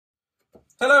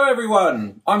Hello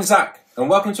everyone, I'm Zach and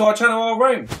welcome to our channel I'll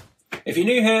Roam. If you're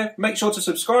new here, make sure to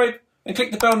subscribe and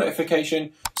click the bell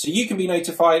notification so you can be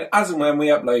notified as and when we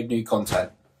upload new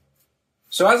content.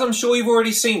 So as I'm sure you've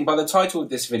already seen by the title of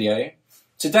this video,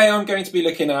 today I'm going to be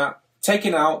looking at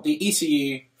taking out the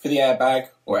ECU for the airbag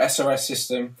or SRS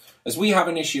system as we have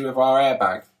an issue with our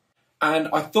airbag. And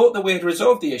I thought that we had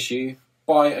resolved the issue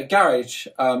by a garage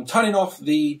turning off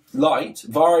the light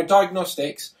via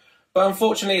diagnostics, but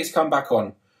unfortunately it's come back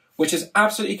on, which has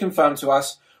absolutely confirmed to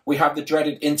us we have the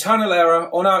dreaded internal error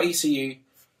on our ECU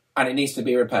and it needs to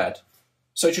be repaired.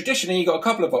 So traditionally you've got a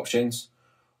couple of options.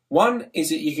 One is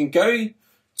that you can go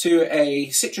to a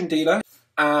Citroen dealer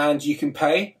and you can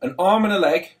pay an arm and a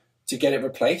leg to get it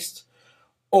replaced,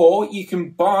 or you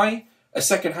can buy a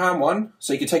second-hand one,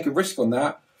 so you can take a risk on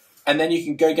that, and then you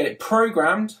can go get it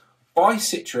programmed by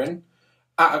Citroen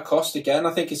at a cost. Again,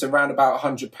 I think it's around about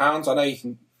 £100. I know you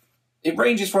can. It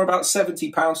ranges from about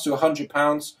 £70 to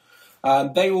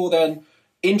 £100. They will then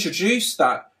introduce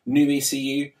that new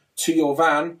ECU to your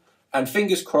van, and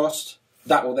fingers crossed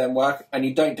that will then work and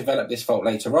you don't develop this fault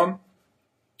later on.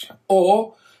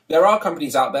 Or there are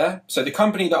companies out there, so the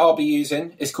company that I'll be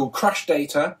using is called Crash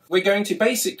Data. We're going to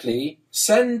basically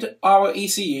send our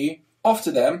ECU off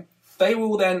to them. They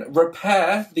will then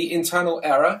repair the internal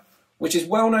error, which is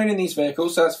well known in these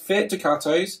vehicles. So that's Fiat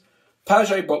Ducatos,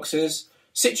 Peugeot Boxers,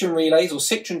 Citroen Relays or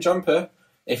Citroen Jumper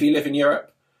if you live in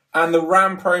Europe, and the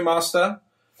Ram ProMaster.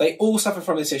 They all suffer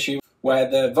from this issue where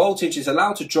the voltage is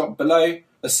allowed to drop below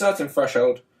a certain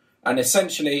threshold, and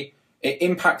essentially it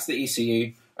impacts the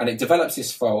ECU and it develops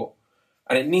this fault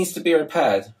and it needs to be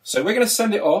repaired. So we're going to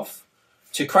send it off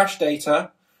to Crash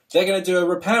Data. They're going to do a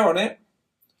repair on it.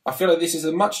 I feel like this is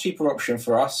a much cheaper option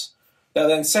for us. They'll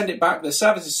then send it back. The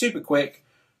service is super quick,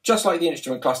 just like the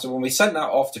instrument cluster. When we sent that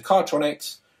off to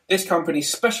Cartronics, this company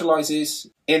specialises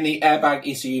in the Airbag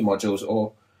ECU modules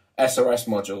or SRS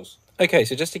modules. Okay,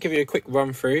 so just to give you a quick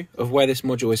run through of where this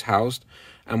module is housed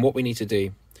and what we need to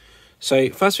do. So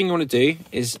first thing you want to do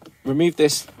is remove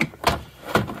this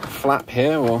flap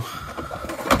here, or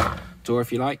door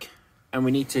if you like, and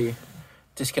we need to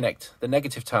disconnect the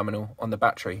negative terminal on the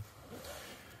battery.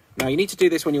 Now you need to do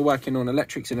this when you're working on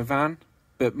electrics in a van,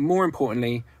 but more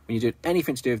importantly when you do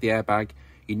anything to do with the airbag,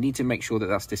 you need to make sure that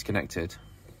that's disconnected.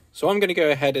 So I'm going to go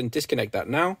ahead and disconnect that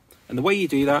now, and the way you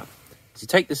do that is you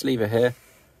take this lever here,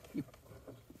 you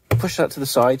push that to the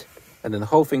side, and then the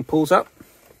whole thing pulls up,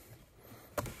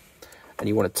 and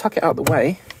you want to tuck it out of the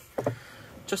way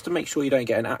just to make sure you don't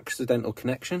get an accidental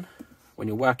connection when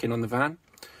you're working on the van.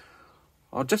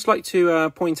 I'd just like to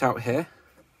point out here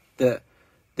that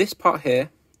this part here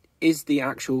is the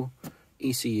actual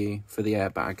ECU for the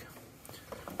airbag.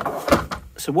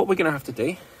 So what we're going to have to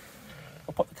do,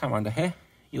 I'll pop the camera under here,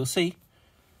 you'll see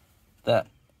that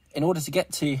in order to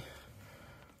get to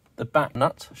the back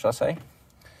nut, shall I say,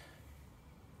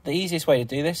 the easiest way to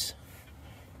do this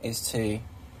is to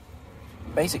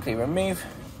basically remove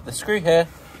the screw here,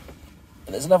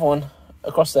 and there's another one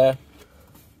across there.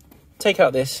 Take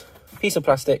out this piece of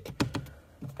plastic,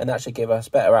 and that should give us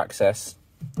better access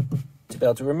to be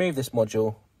able to remove this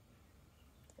module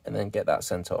and then get that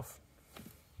sent off.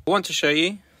 I want to show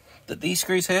you that these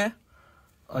screws here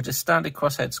are just standard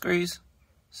crosshead screws.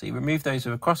 So you remove those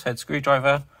with a crosshead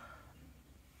screwdriver,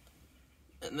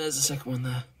 and there's the second one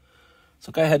there.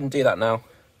 So go ahead and do that now.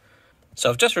 So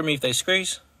I've just removed those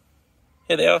screws.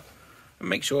 Here they are, and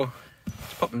make sure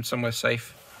to pop them somewhere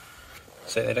safe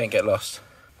so they don't get lost.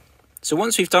 So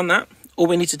once we've done that, all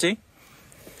we need to do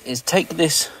is take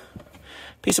this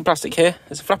piece of plastic here,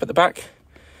 there's a flap at the back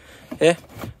here,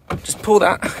 just pull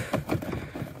that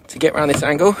to get around this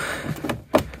angle.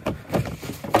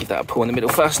 Give that a pull in the middle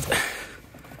first.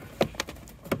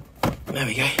 There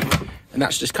we go. And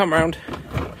that's just come around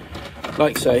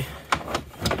like so.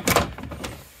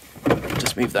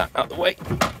 Just move that out the way.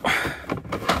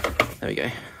 There we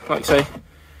go, like so.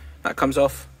 That comes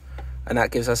off, and that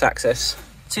gives us access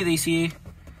to the ECU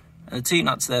and the two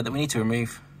nuts there that we need to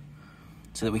remove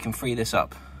so that we can free this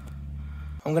up.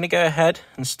 I'm going to go ahead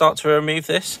and start to remove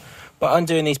this by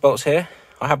undoing these bolts here.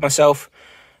 I have myself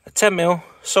a 10mm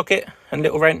socket and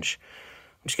little wrench.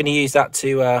 I'm just going to use that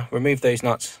to remove those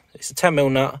nuts. It's a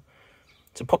 10mm nut,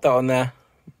 so pop that on there,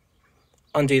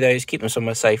 undo those, keep them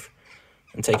somewhere safe,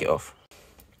 and take it off.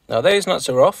 Now those nuts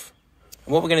are off,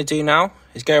 and what we're going to do now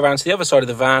is go around to the other side of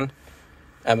the van,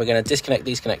 and we're going to disconnect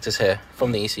these connectors here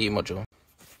from the ECU module.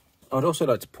 I'd also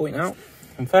like to point out,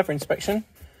 on further inspection,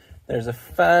 there's a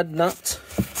third nut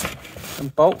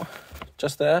and bolt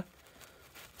just there,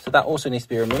 so that also needs to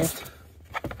be removed,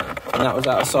 and that was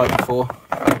out of sight before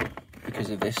because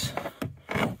of this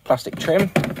plastic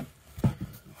trim.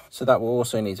 So that will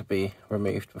also need to be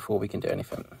removed before we can do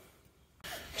anything.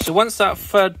 So once that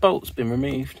third bolt's been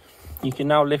removed, you can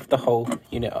now lift the whole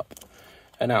unit up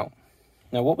and out.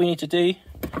 Now what we need to do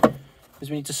is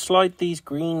we need to slide these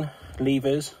green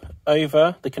levers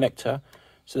over the connector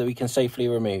so that we can safely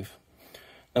remove.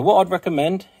 Now what I'd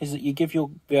recommend is that you give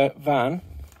your van,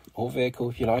 or vehicle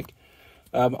if you like,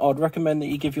 I'd recommend that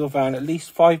you give your van at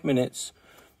least 5 minutes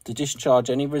to discharge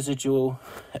any residual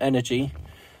energy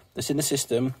that's in the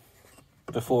system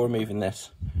before removing this.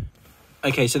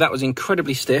 Okay, so that was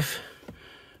incredibly stiff,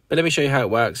 but let me show you how it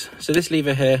works. So this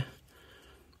lever here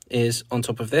is on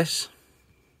top of this.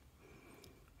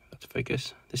 Let's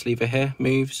focus. This lever here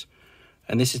moves,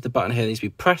 and this is the button here that needs to be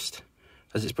pressed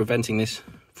as it's preventing this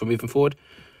from moving forward.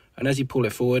 And as you pull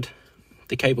it forward,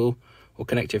 the cable, or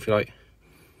connector if you like,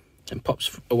 then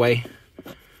pops away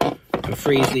and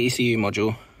frees the ECU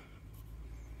module.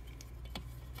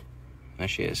 There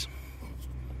she is.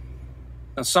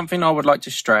 Now, something I would like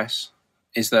to stress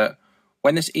is that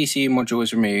when this ECU module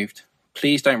is removed,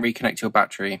 please don't reconnect your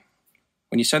battery.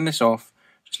 When you send this off,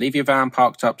 just leave your van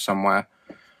parked up somewhere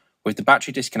with the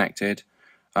battery disconnected.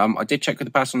 I did check with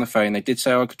the person on the phone. They did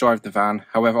say I could drive the van.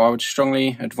 However, I would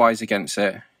strongly advise against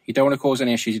it. You don't want to cause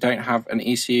any issues. You don't have an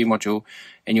ECU module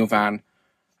in your van.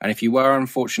 And if you were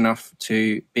unfortunate enough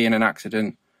to be in an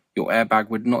accident, your airbag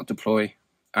would not deploy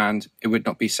and it would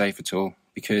not be safe at all,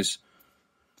 because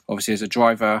obviously as a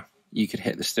driver, you could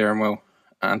hit the steering wheel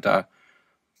and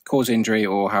cause injury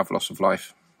or have loss of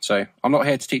life. So I'm not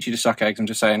here to teach you to suck eggs. I'm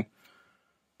just saying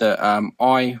that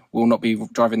I will not be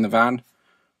driving the van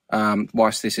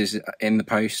whilst this is in the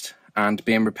post and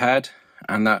being repaired,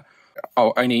 and that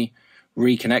I'll only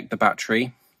reconnect the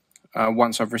battery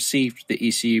once I've received the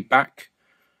ECU back,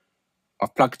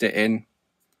 I've plugged it in,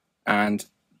 and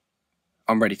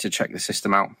I'm ready to check the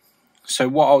system out. So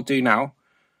what I'll do now,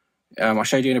 I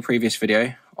showed you in a previous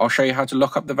video, I'll show you how to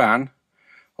lock up the van,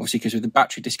 obviously because with the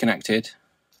battery disconnected,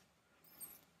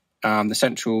 the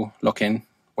central lock-in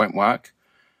won't work.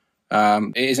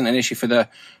 It isn't an issue for the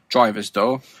driver's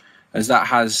door, as that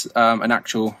has an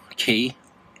actual key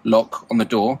lock on the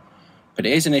door, but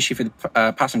it is an issue for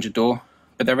the passenger door.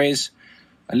 But there is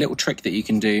a little trick that you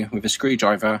can do with a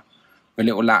screwdriver, with a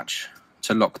little latch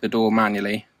to lock the door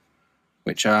manually,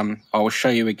 which I will show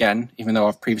you again, even though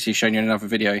I've previously shown you in another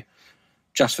video,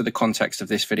 just for the context of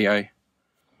this video.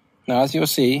 Now, as you'll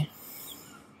see,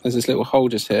 there's this little hole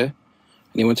just here,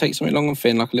 and you want to take something long and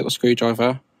thin, like a little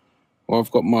screwdriver, or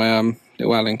I've got my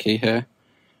little Allen key here,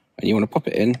 and you want to pop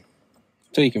it in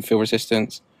until you can feel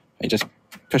resistance, and you just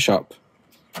push up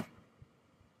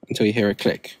until you hear a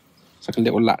click. It's like a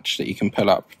little latch that you can pull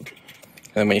up, and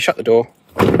then when you shut the door,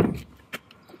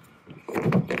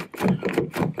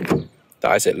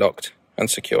 that is it locked and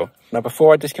secure. Now,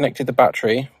 before I disconnected the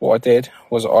battery, what I did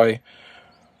was I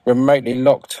remotely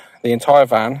locked the entire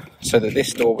van so that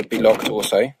this door would be locked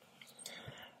also,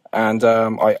 and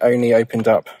I only opened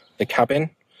up the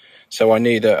cabin, so I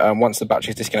knew that once the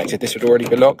battery is disconnected, this would already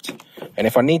be locked, and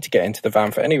if I need to get into the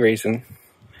van for any reason,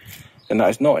 then that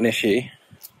is not an issue,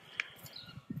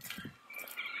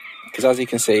 because as you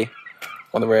can see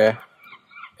on the rear,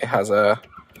 it has a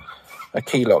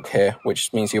key lock here,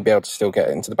 which means you'll be able to still get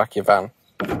into the back of your van.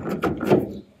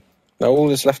 Now all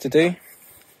that's left to do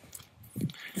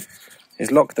is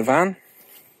lock the van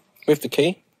with the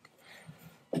key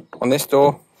on this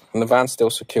door, and the van's still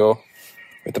secure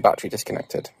with the battery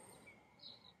disconnected.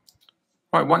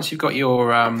 Right, once you've got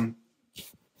your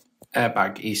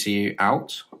Airbag ECU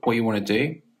out, what you want to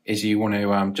do is you want to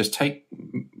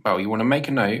you want to make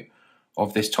a note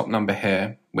of this top number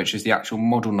here, which is the actual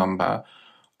model number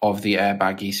of the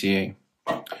Airbag ECU.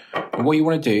 And what you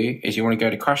want to do is you want to go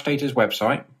to Crash Data's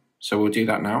website, so we'll do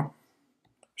that now,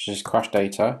 which is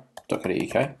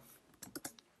crashdata.co.uk.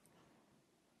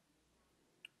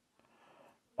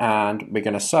 And we're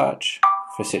going to search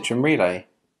for Citroen Relay,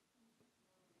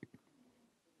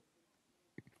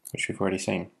 which we've already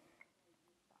seen.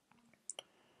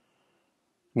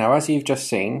 Now, as you've just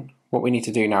seen, what we need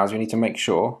to do now is we need to make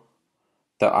sure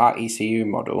that our ECU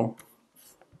model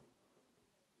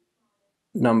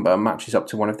number matches up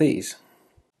to one of these.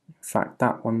 In fact,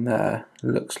 that one there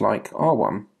looks like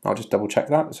R1. I'll just double check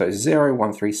that. So it's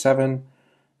 0137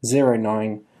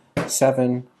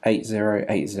 097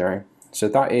 8080. So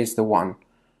that is the one.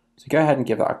 So go ahead and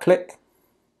give that a click.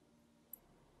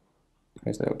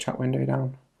 Close the little chat window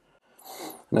down.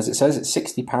 And as it says, it's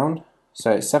 £60.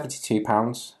 So it's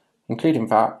 £72, including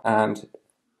VAT, and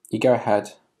you go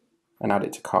ahead and add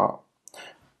it to cart.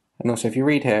 And also, if you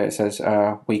read here, it says,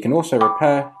 we can also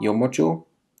repair your module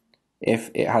if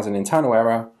it has an internal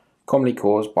error commonly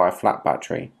caused by a flat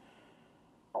battery.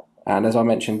 And as I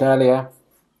mentioned earlier,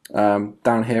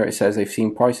 down here it says they've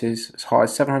seen prices as high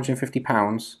as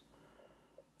 £750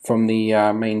 from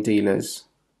the main dealers,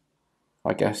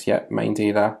 I guess, main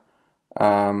dealer,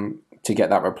 to get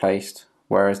that replaced,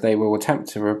 whereas they will attempt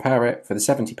to repair it for the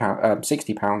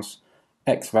 £60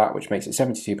 ex VAT, which makes it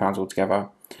 £72 altogether.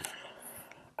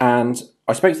 And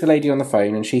I spoke to the lady on the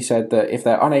phone, and she said that if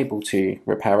they're unable to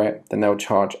repair it, then they'll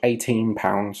charge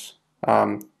 £18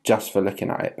 just for looking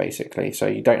at it, basically. So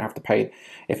you don't have to pay.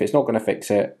 If it's not going to fix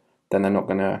it, then they're not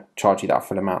going to charge you that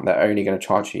full amount. They're only going to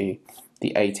charge you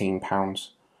the £18.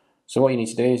 So what you need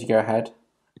to do is you go ahead,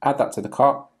 add that to the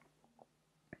cart,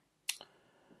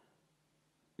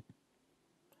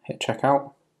 hit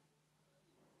checkout,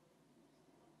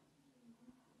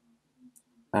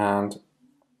 and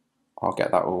I'll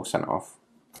get that all sent off.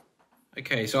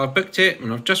 Okay, so I've booked it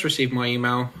and I've just received my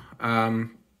email,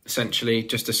 essentially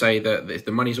just to say that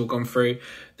the money's all gone through.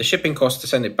 The shipping cost to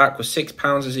send it back was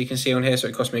 £6, as you can see on here, so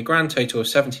it cost me a grand total of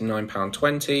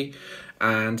 £79.20,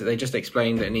 and they just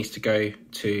explained that it needs to go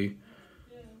to,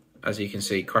 as you can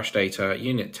see, Crash Data,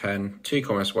 Unit 10, 2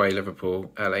 Commerce Way,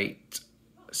 Liverpool, L8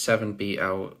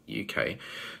 7BL UK.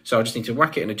 So I just need to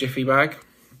whack it in a jiffy bag.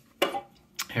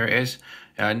 Here it is.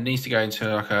 It needs to go into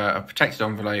like a protected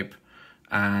envelope,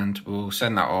 and we'll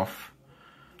send that off.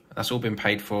 That's all been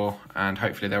paid for, and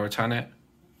hopefully they'll return it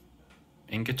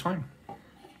in good time.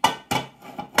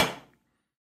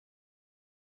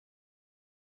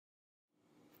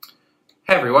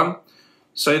 Hey everyone.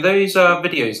 So those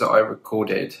videos that I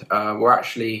recorded were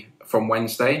actually from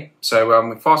Wednesday.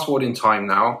 So fast forward in time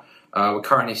now. We're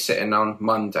currently sitting on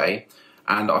Monday,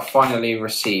 and I finally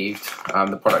received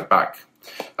the product back.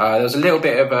 There was a little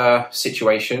bit of a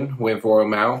situation with Royal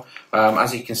Mail.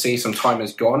 As you can see, some time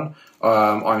has gone.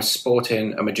 I'm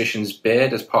sporting a magician's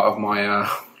beard as part of my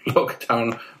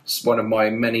lockdown, one of my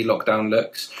many lockdown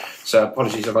looks. So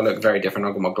apologies if I look very different.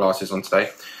 I've got my glasses on today.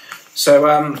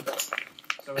 So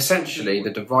essentially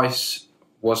the device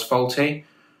was faulty,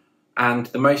 and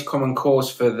the most common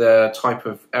cause for the type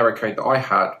of error code that I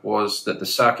had was that the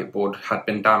circuit board had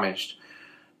been damaged.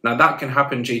 Now that can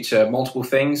happen due to multiple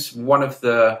things. One of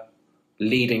the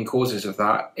leading causes of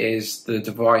that is the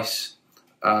device,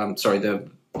 the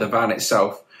van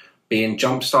itself being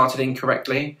jump started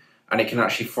incorrectly, and it can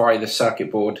actually fry the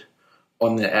circuit board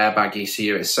on the Airbag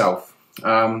ECU itself.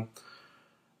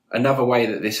 Another way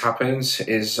that this happens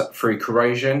is through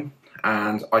corrosion,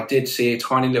 and I did see a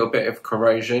tiny little bit of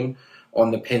corrosion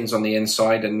on the pins on the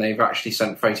inside, and they've actually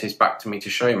sent photos back to me to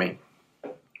show me.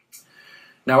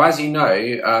 Now, as you know,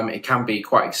 it can be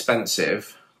quite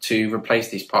expensive to replace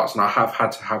these parts, and I have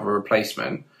had to have a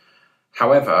replacement.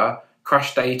 However,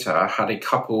 Crash Data had a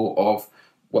couple of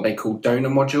what they call donor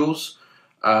modules,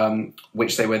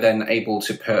 which they were then able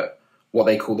to put what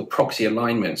they call the proxy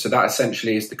alignment. So that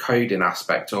essentially is the coding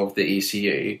aspect of the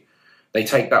ECU. They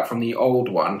take that from the old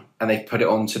one and they put it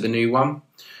onto the new one.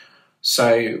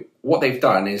 So what they've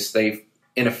done is they've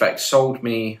in effect sold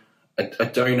me a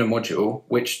donor module,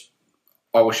 which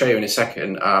I will show you in a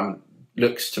second,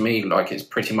 looks to me like it's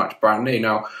pretty much brand new.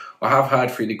 Now, I have heard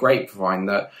through the grapevine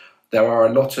that there are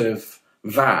a lot of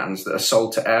vans that are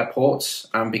sold to airports,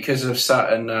 and because of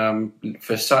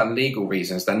for certain legal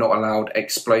reasons, they're not allowed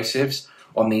explosives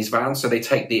on these vans, so they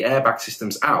take the airbag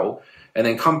systems out, and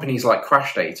then companies like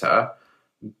Crash Data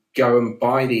go and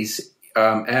buy these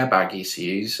airbag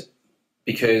ECUs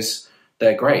because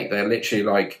they're great. They're literally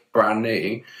like brand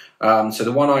new. So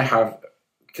the one I have,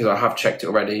 because I have checked it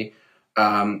already,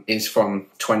 is from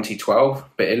 2012,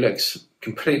 but it looks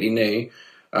completely new.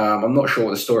 I'm not sure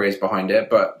what the story is behind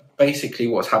it, but basically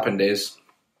what's happened is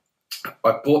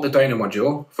I bought the donor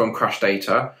module from Crash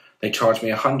Data. They charged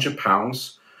me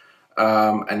 £100,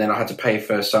 and then I had to pay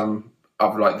for some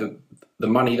of like the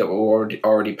money that were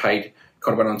already paid,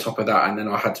 kind of went on top of that, and then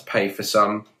I had to pay for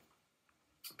some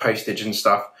postage and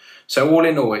stuff. So all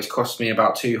in all, it's cost me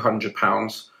about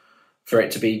 £200 for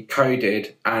it to be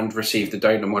coded and receive the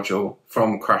donor module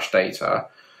from Crash Data.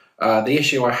 The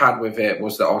issue I had with it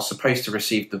was that I was supposed to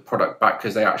receive the product back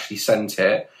because they actually sent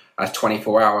it as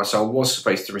 24 hours. So I was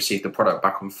supposed to receive the product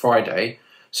back on Friday.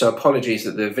 So apologies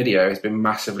that the video has been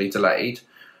massively delayed.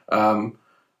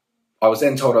 I was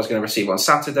then told I was going to receive it on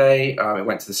Saturday. It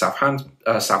went to the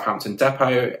Southampton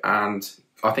depot, and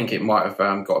I think it might have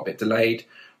got a bit delayed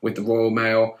with the Royal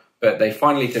Mail, but they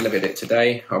finally delivered it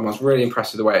today. I was really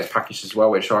impressed with the way it's packaged as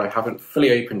well, which I haven't fully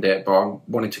opened it, but I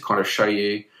wanted to kind of show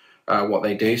you what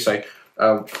they do. So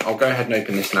I'll go ahead and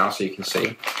open this now so you can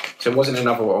see. So it wasn't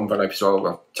another envelope as well.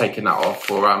 I've taken that off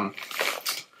for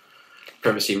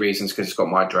privacy reasons because it's got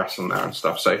my address on there and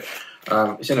stuff. So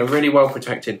it's in a really well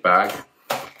protected bag.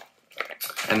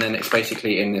 and then it's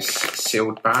basically in this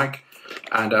sealed bag,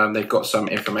 and they've got some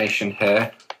information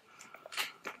here,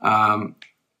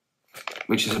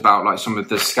 which is about like some of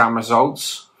the scan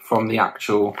results from the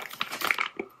actual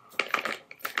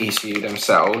ECU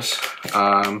themselves.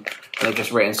 And they've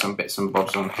just written some bits and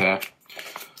bobs on here.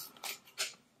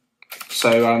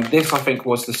 So this, I think,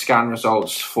 was the scan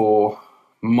results for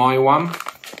my one,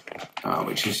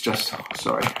 which is just,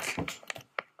 sorry.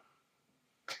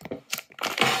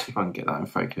 Let's see if I can get that in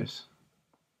focus.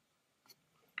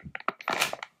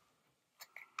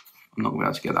 I'm not going to be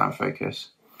able to get that in focus.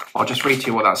 I'll just read to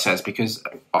you what that says, because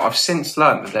I've since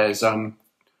learned that there's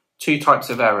 2 types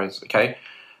of errors, okay?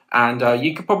 And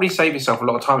you could probably save yourself a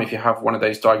lot of time if you have one of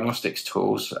those diagnostics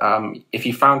tools. If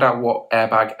you found out what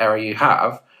airbag error you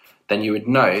have, then you would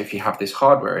know if you have this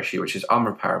hardware issue, which is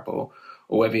unrepairable,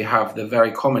 or whether you have the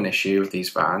very common issue with these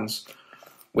vans,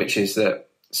 which is that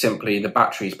simply the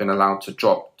battery's been allowed to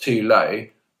drop too low,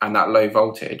 and that low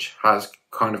voltage has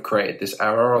kind of created this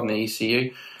error on the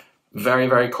ECU. Very,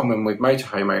 very common with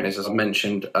motorhome owners, as I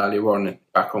mentioned earlier on,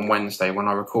 back on Wednesday when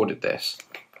I recorded this.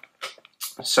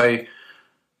 So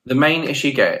the main issue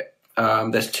you get,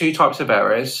 there's 2 types of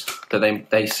errors that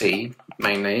they see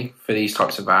mainly for these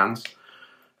types of vans,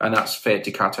 and that's Fiat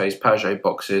Ducatos, Peugeot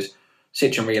boxes,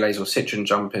 Citroen Relays or Citroen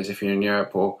jumpers if you're in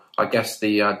Europe, or I guess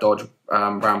the Dodge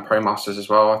Ram ProMasters as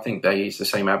well. I think they use the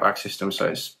same airbag system,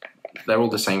 so they're all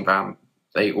the same van.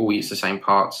 They all use the same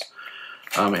parts.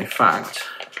 In fact,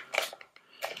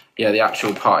 yeah, the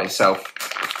actual part itself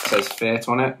says Fiat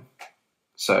on it,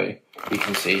 so you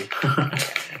can see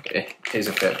here's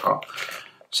a Fiat part.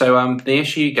 So the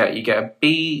issue you get a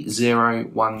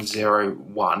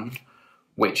B0101,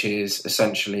 which is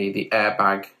essentially the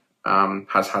airbag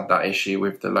has had that issue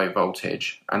with the low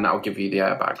voltage, and that will give you the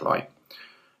airbag light.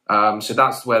 So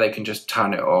that's where they can just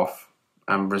turn it off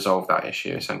and resolve that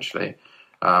issue essentially.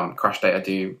 Crash Data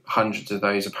do hundreds of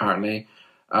those apparently.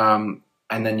 And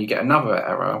then you get another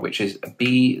error, which is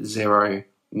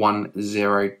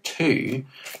B0102,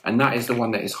 and that is the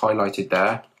one that is highlighted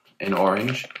there in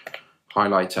orange,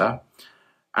 highlighter.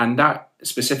 And that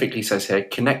specifically says here,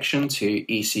 connection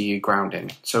to ECU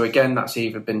grounding. So again, that's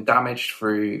either been damaged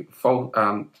through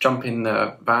jumping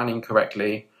the van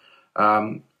incorrectly,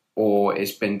 or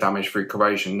it's been damaged through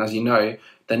corrosion. And as you know,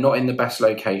 they're not in the best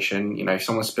location. You know, if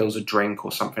someone spills a drink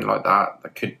or something like that,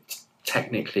 that could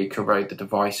technically corrode the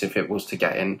device if it was to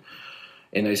get in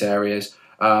those areas.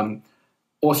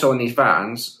 Also on these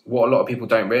vans, what a lot of people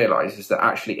don't realise is that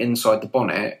actually inside the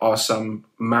bonnet are some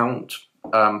mount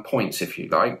points, if you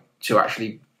like, to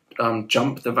actually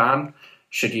jump the van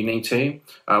should you need to,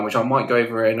 which I might go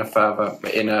over in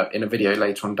a video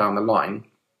later on down the line,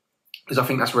 because I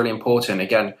think that's really important.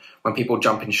 Again, when people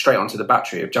jumping straight onto the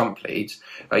battery of jump leads,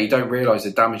 you don't realise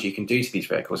the damage you can do to these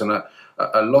vehicles, and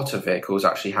a lot of vehicles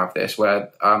actually have this,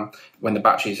 where when the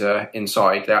batteries are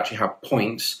inside, they actually have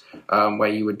points where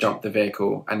you would jump the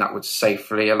vehicle, and that would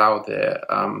safely allow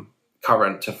the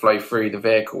current to flow through the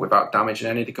vehicle without damaging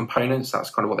any of the components. That's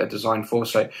kind of what they're designed for.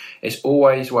 So it's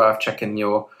always worth checking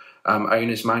your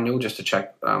owner's manual just to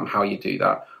check how you do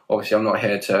that. Obviously, I'm not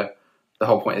here to, the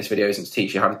whole point of this video isn't to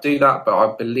teach you how to do that, but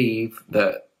I believe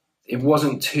that it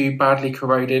wasn't too badly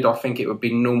corroded. I think it would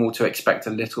be normal to expect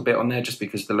a little bit on there just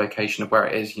because of the location of where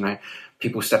it is. You know,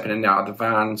 people stepping in and out of the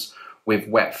vans with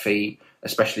wet feet,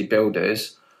 especially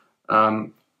builders.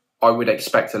 I would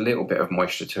expect a little bit of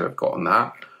moisture to have got on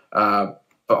that.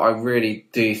 But I really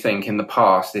do think in the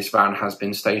past this van has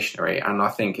been stationary, and I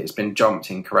think it's been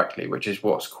jumped incorrectly, which is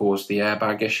what's caused the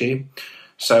airbag issue.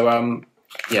 So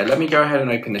yeah, let me go ahead and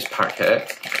open this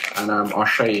packet, and I'll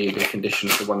show you the condition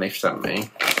of the one they've sent me.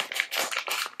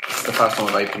 This is the first time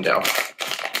I've opened it.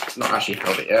 I've not actually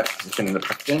held it yet, it's been in the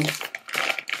packaging.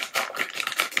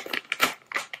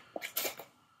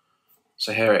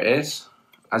 So here it is.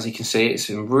 As you can see, it's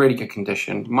in really good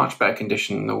condition, much better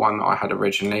condition than the one that I had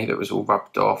originally that was all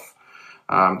rubbed off.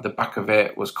 The back of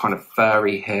it was kind of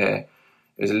furry here.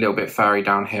 It was a little bit furry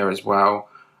down here as well.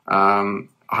 I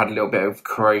had a little bit of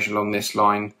corrosion along this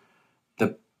line.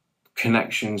 The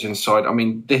connections inside, I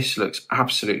mean, this looks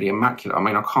absolutely immaculate. I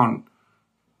mean, I can't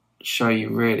show you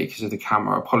really because of the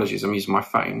camera. Apologies, I'm using my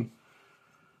phone.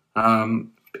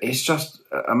 It's just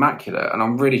immaculate, and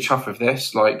I'm really chuffed with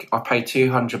this. Like, I paid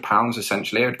 £200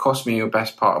 essentially. It would cost me a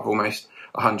best part of almost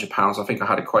 £100. I think I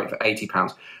had a quote for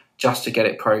 £80 just to get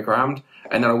it programmed,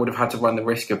 and then I would have had to run the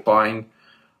risk of buying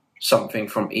something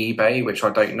from eBay, which I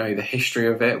don't know the history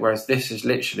of it, whereas this has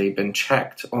literally been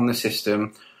checked on the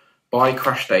system by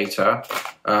Crash Data.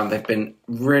 They've been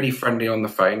really friendly on the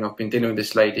phone. I've been dealing with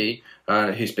this lady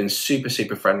who's been super,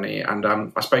 super friendly, and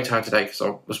I spoke to her today because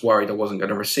I was worried I wasn't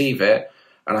going to receive it.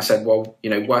 And I said, well, you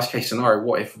know, worst case scenario,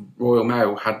 what if Royal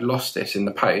Mail had lost this in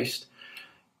the post?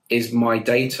 Is my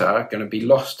data going to be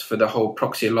lost for the whole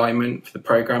proxy alignment, for the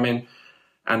programming?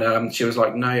 And she was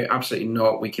like, no, absolutely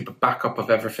not. We keep a backup of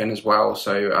everything as well.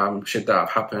 So should that have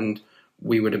happened,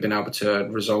 we would have been able to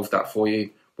resolve that for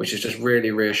you, which is just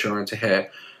really reassuring to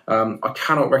hear. I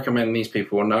cannot recommend these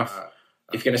people enough.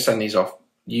 If you're going to send these off,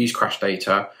 use crash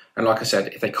data. And like I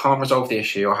said, if they can't resolve the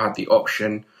issue, I have the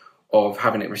option of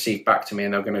having it received back to me,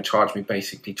 and they're going to charge me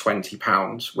basically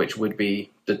 £20, which would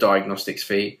be the diagnostics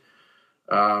fee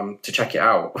to check it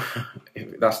out.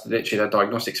 That's literally their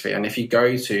diagnostics fee. And if you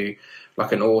go to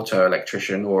like an auto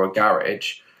electrician or a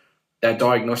garage, their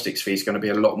diagnostics fee is going to be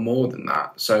a lot more than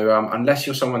that. So unless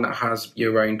you're someone that has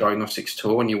your own diagnostics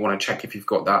tool and you want to check if you've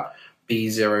got that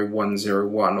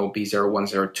B0101 or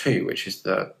B0102, which is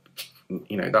the,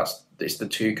 you know, it's the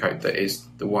 2 code that is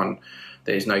the one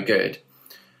that is no good.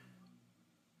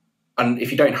 And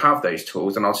if you don't have those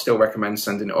tools, then I'll still recommend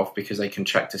sending it off, because they can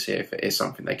check to see if it is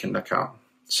something they can look at.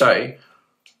 So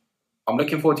I'm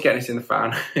looking forward to getting this in the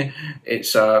fan.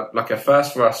 It's like a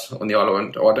first for us on the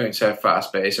island, or I don't say a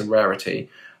first, but it's a rarity.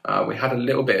 We had a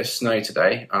little bit of snow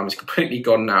today. It's completely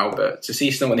gone now, but to see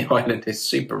snow on the island is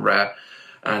super rare,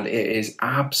 and it is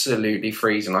absolutely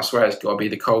freezing. I swear it's got to be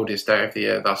the coldest day of the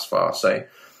year thus far. So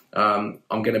I'm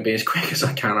going to be as quick as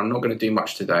I can. I'm not going to do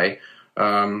much today.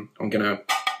 I'm going to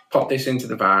pop this into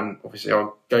the van. Obviously,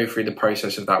 I'll go through the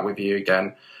process of that with you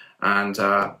again. And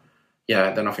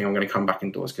yeah, then I think I'm going to come back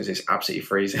indoors because it's absolutely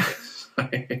freezing.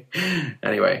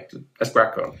 Anyway, let's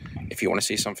crack on. If you want to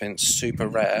see something super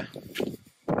rare,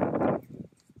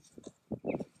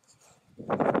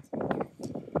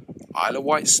 Isle of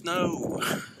Wight snow.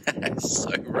 It's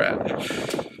so rare.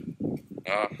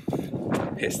 Oh,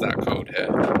 it's that cold here.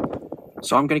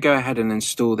 So I'm going to go ahead and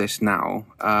install this now.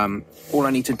 All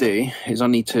I need to do is I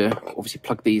need to obviously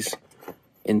plug these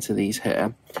into these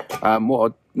here. What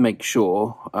I'd make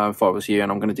sure, if I was you,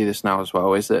 and I'm going to do this now as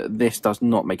well, is that this does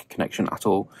not make a connection at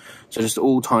all. So just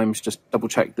all times, just double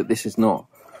check that this is not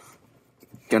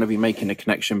going to be making a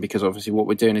connection, because obviously what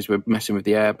we're doing is we're messing with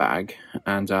the airbag.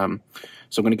 And so I'm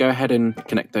going to go ahead and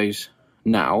connect those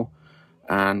now,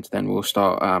 and then we'll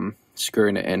start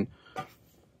screwing it in.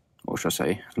 Or should I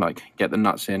say, like, get the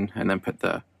nuts in and then put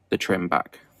the trim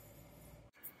back.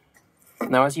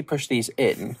 Now, as you push these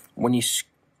in, when you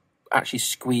actually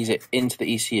squeeze it into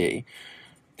the ECU,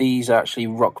 these actually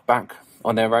rock back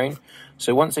on their own.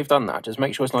 So once they've done that, just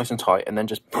make sure it's nice and tight, and then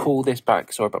just pull this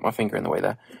back. Sorry about my finger in the way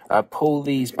there. Pull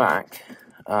these back.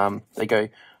 They go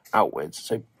outwards.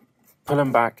 So pull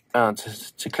them back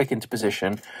to click into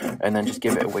position, and then just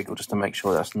give it a wiggle just to make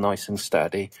sure that's nice and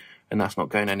sturdy and that's not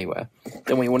going anywhere.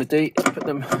 Then what you want to do is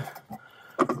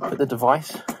put the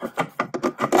device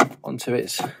onto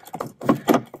its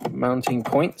mounting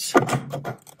points,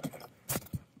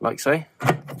 like so.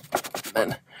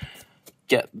 Then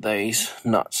get those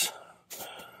nuts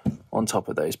on top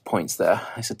of those points there.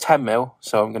 It's a 10mm,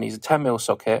 so I'm going to use a 10mm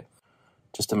socket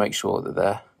just to make sure that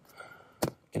they're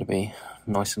going to be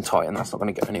nice and tight and that's not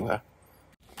going to go anywhere.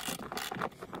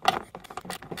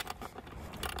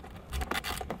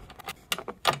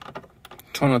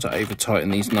 Try not to over tighten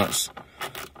these nuts.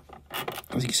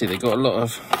 As you can see, they've got a lot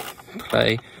of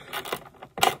play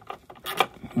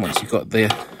once you've got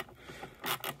the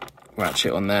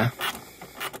ratchet on there.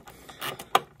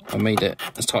 I made it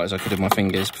as tight as I could with my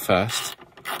fingers first,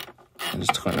 and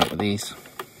just tighten up with these.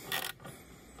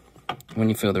 When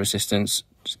you feel the resistance,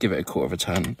 just give it a quarter of a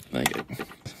turn. There you go.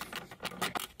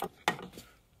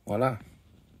 Voila.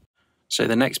 So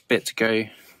the next bit to go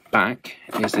back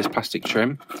is this plastic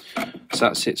trim. So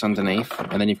that sits underneath,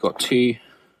 and then you've got 2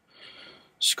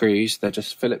 screws. They're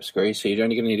just Phillips screws, so you're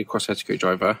only going to need a crosshead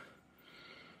screwdriver.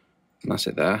 And that's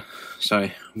it there. So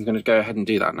I'm going to go ahead and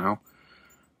do that now,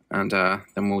 and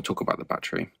then we'll talk about the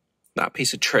battery. That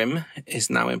piece of trim is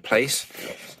now in place.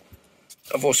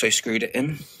 I've also screwed it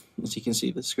in. As you can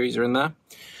see, the screws are in there.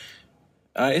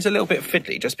 It's a little bit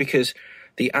fiddly just because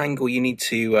the angle you need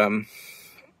to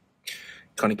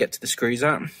kind of get to the screws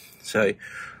at. So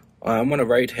I'm on a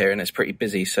road here and it's pretty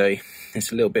busy, so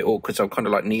it's a little bit awkward. So I'm kind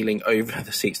of like kneeling over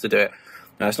the seats to do it.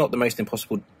 Now, it's not the most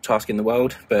impossible task in the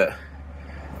world, but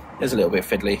it's a little bit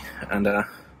fiddly. And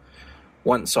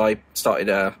once I started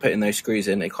putting those screws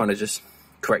in, it kind of just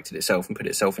corrected itself and put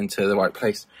itself into the right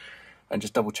place. And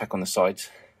just double check on the sides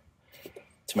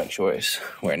to make sure it's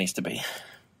where it needs to be,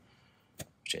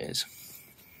 which it is.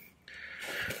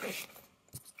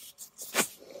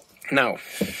 Now,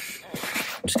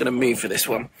 I'm just going to move for this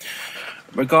one.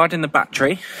 Regarding the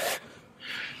battery,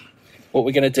 what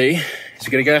we're going to do is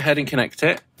we're going to go ahead and connect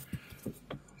it,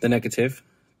 the negative,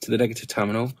 to the negative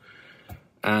terminal.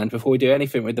 And before we do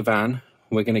anything with the van,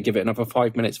 we're going to give it another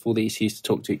 5 minutes for the ECUs to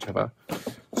talk to each other. So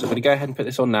I'm going to go ahead and put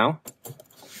this on now.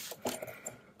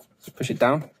 So push it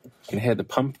down. You can hear the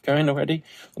pump going already,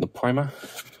 or the primer.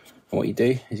 And what you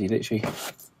do is you literally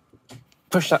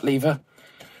push that lever.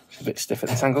 It's a bit stiff at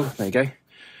this angle. There you go. And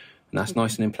that's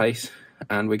nice and in place.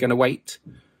 And we're going to wait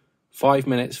 5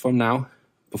 minutes from now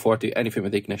before I do anything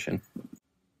with the ignition.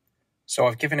 So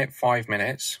I've given it 5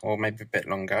 minutes, or maybe a bit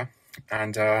longer,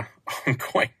 and I'm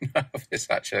quite nervous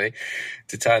actually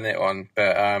to turn it on,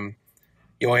 but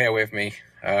you're here with me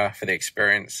for the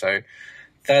experience. So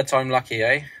third time lucky,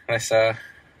 eh? Let's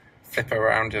flip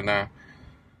around and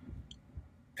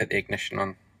put the ignition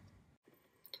on.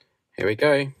 Here we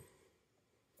go.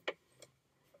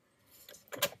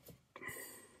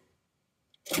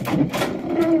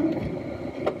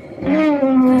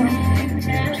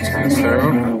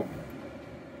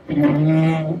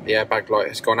 The airbag light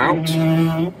has gone out.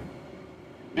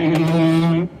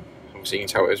 Obviously you can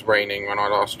tell it was raining when I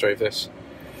last drove this.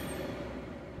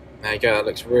 There you go, that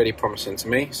looks really promising to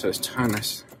me. So let's turn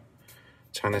this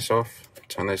off,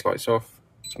 turn those lights off,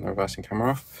 turn the reversing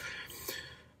camera off.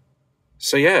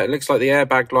 So yeah, it looks like the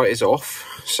airbag light is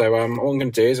off. So all I'm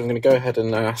going to do is I'm going to go ahead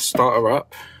and start her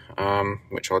up,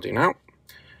 which I'll do now.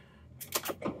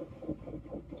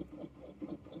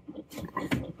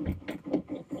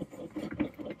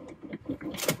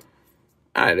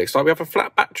 It looks like we have a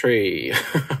flat battery.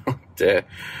 Oh dear.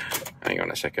 Hang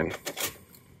on a second.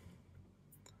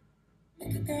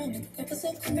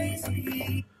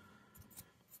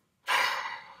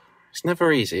 It's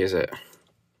never easy, is it?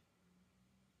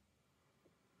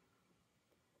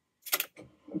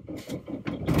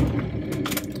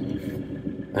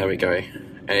 There we go.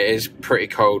 And it is pretty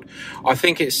cold. I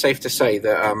think it's safe to say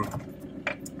that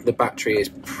the battery is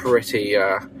pretty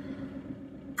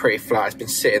flat. It's been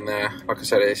sitting there. Like I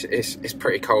said, it's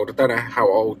pretty cold. I don't know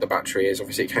how old the battery is.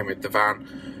 Obviously, it came with the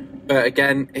van. But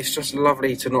again, it's just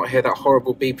lovely to not hear that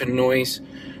horrible beeping noise.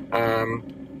 I'm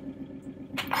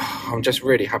just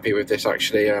really happy with this,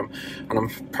 actually. And I'm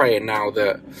praying now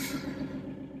that,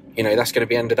 you know, that's going to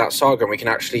be the end of that saga and we can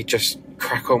actually just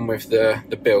crack on with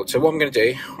the build. So what I'm going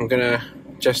to do, I'm going to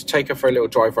just take her for a little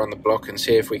drive around the block and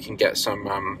see if we can get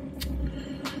some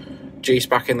juice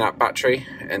back in that battery,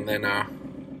 and then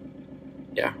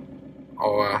yeah,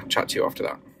 I'll chat to you after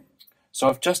that. So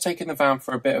I've just taken the van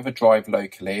for a bit of a drive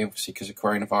locally, obviously because of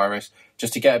coronavirus,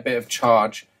 just to get a bit of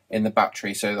charge in the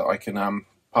battery so that I can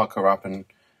park her up and,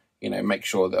 you know, make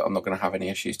sure that I'm not going to have any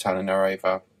issues turning her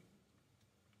over.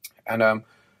 And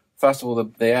first of all, the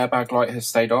airbag light has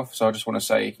stayed off, so I just want to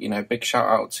say, you know, big shout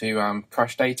out to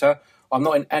Crash Data. I'm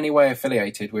not in any way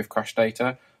affiliated with Crash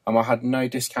Data. I had no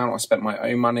discount. I spent my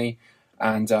own money,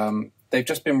 and they've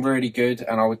just been really good,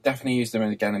 and I would definitely use them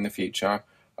again in the future,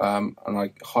 and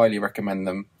I highly recommend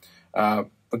them.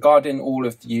 Regarding all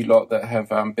of you lot that have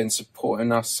been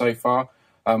supporting us so far,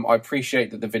 I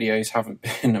appreciate that the videos haven't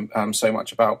been so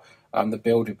much about the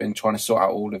build. We've been trying to sort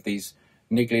out all of these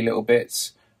niggly little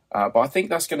bits, but I think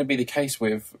that's going to be the case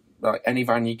with any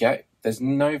van you get. There's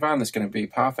no van that's going to be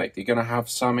perfect. You're going to have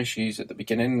some issues at the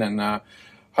beginning, and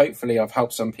hopefully I've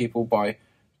helped some people by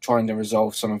trying to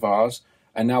resolve some of ours.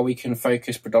 And now we can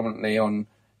focus predominantly on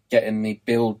getting the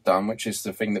build done, which is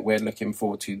the thing that we're looking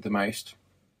forward to the most.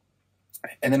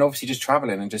 And then obviously just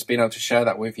traveling and just being able to share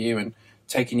that with you and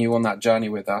taking you on that journey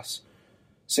with us.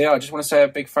 So yeah, I just want to say a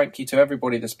big thank you to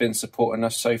everybody that's been supporting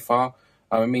us so far.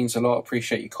 It means a lot.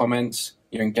 Appreciate your comments,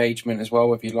 your engagement as well,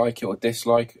 whether you like it or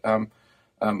dislike of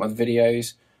the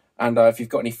videos. And if you've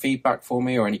got any feedback for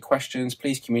me or any questions,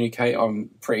 please communicate. I'm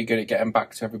pretty good at getting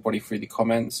back to everybody through the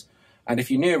comments. And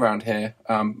if you're new around here,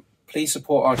 please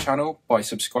support our channel by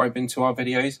subscribing to our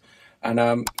videos.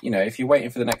 And, you know, if you're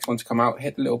waiting for the next one to come out,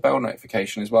 hit the little bell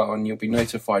notification as well, and you'll be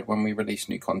notified when we release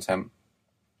new content.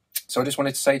 So I just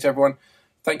wanted to say to everyone,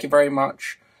 thank you very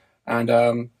much.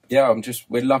 And, yeah,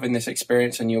 we're loving this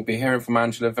experience, and you'll be hearing from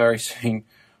Angela very soon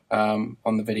on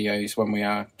the videos when we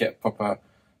get proper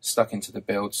stuck into the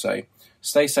build. So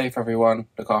stay safe, everyone.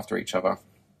 Look after each other.